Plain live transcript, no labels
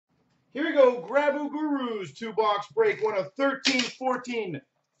Here we go, Graboguru's 2-box break, one of 13-14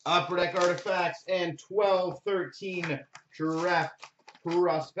 Upper Deck Artifacts and 12-13 Draft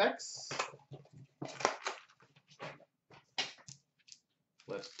Prospects.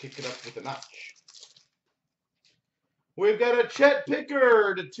 Let's kick it up with a notch. We've got a Chet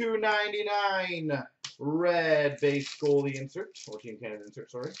Picker to 299 red base goalie insert, or Team Canada insert,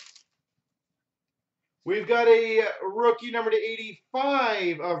 sorry. We've got a rookie number to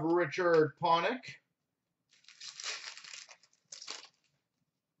 85 of Richard Panik.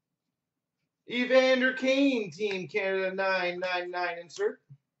 Evander Kane, Team Canada 999 insert.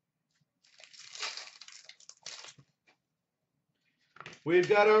 We've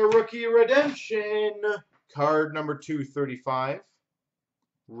got a rookie redemption, card number 235.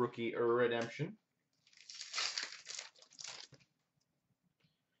 Rookie redemption.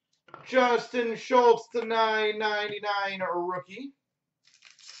 Justin Schultz to 999 rookie.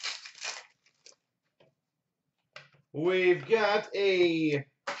 We've got a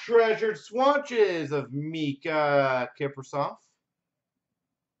treasured swatches of Mika Kiprasov.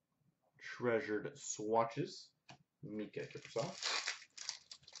 Treasured swatches, Mika Kiprasov.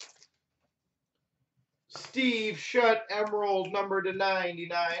 Steve Shutt Emerald number to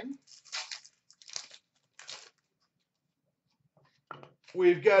 99.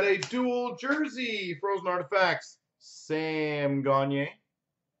 We've got a dual jersey, Frozen Artifacts, Sam Gagner.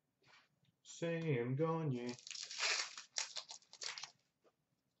 Sam Gagner.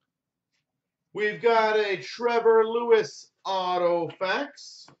 We've got a Trevor Lewis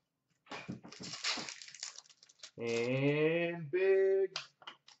Autofacts. And big,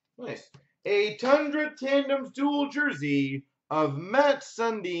 nice. A Tundra Tandems dual jersey of Matt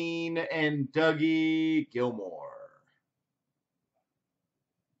Sundin and Dougie Gilmore.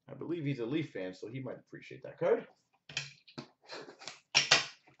 I believe he's a Leaf fan, so he might appreciate that card.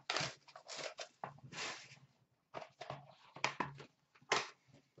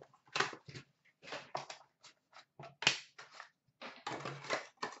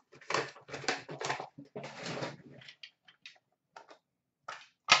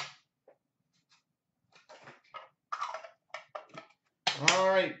 All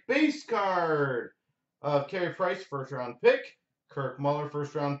right, base card of Carey Price, first round pick. Kirk Muller,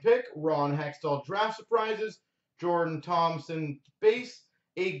 first round pick. Ron Hextall, draft surprises. Jordan Thompson, base.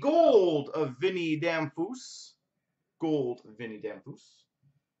 A gold of Vinny Damphousse. Gold Vinny Damphousse.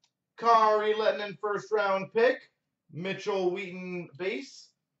 Kari Lettinen, first round pick. Mitchell Wheaton,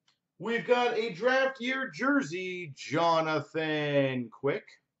 base. We've got a draft year jersey, Jonathan Quick.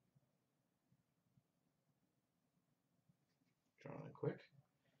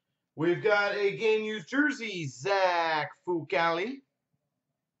 We've got a game used jersey, Zach Fucali.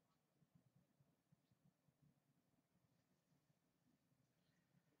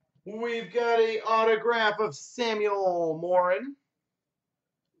 We've got a autograph of Samuel Morin.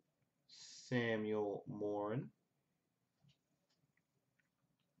 Samuel Morin.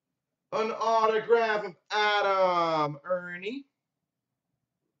 An autograph of Adam Ernie.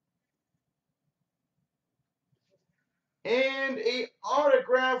 And a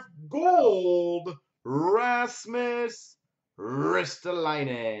autograph gold, Rasmus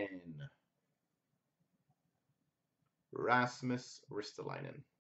Ristolainen. Rasmus Ristolainen.